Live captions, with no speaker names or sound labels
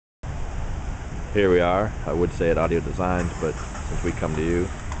Here we are. I would say at Audio Designs, but since we come to you,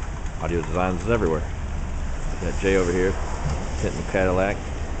 Audio Designs is everywhere. Got Jay over here, tinting the Cadillac.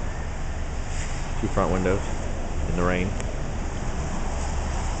 2 front windows in the rain.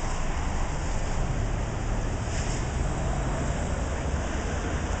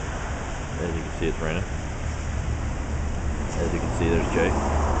 As you can see, it's raining. As you can see, there's Jay,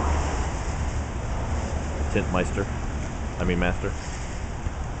 tint master.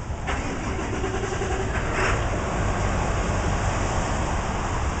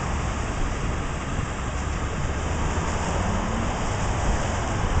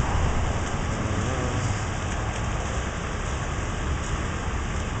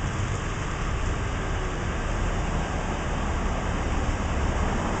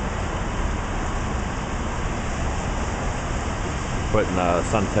 Putting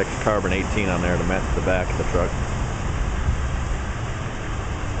Suntex Carbon 18 on there to match the back of the truck.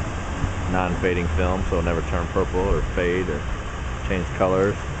 Non-fading film, so it'll never turn purple or fade or change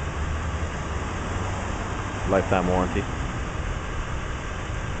colors. Lifetime warranty.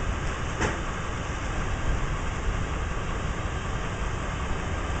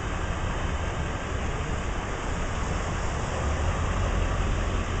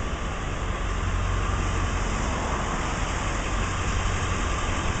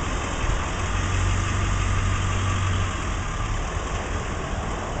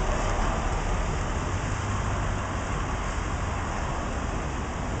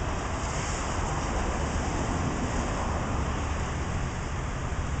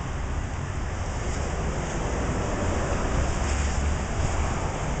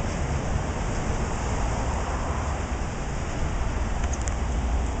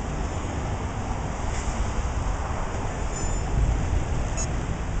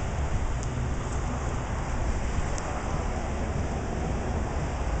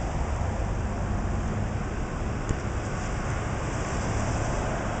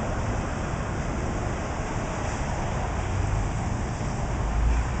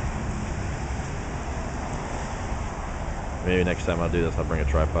 Maybe next time I'll do this, I'll bring a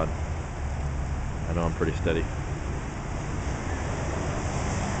tripod. I know I'm pretty steady.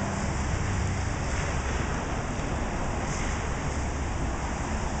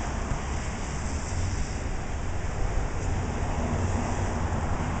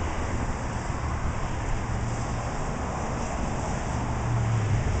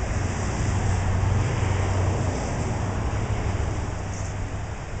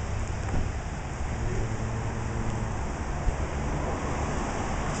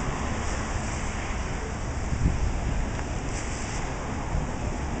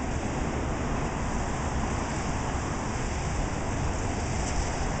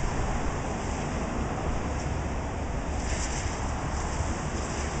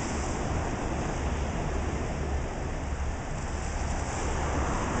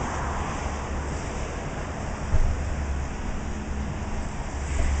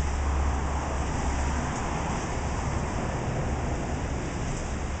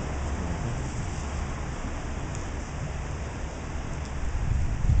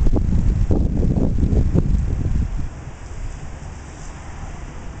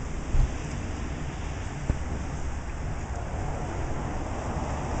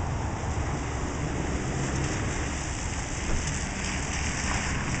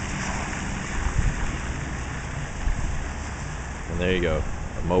 And there you go,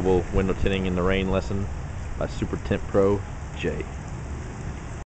 a mobile window tinting in the rain lesson by Super Tint Pro Jay.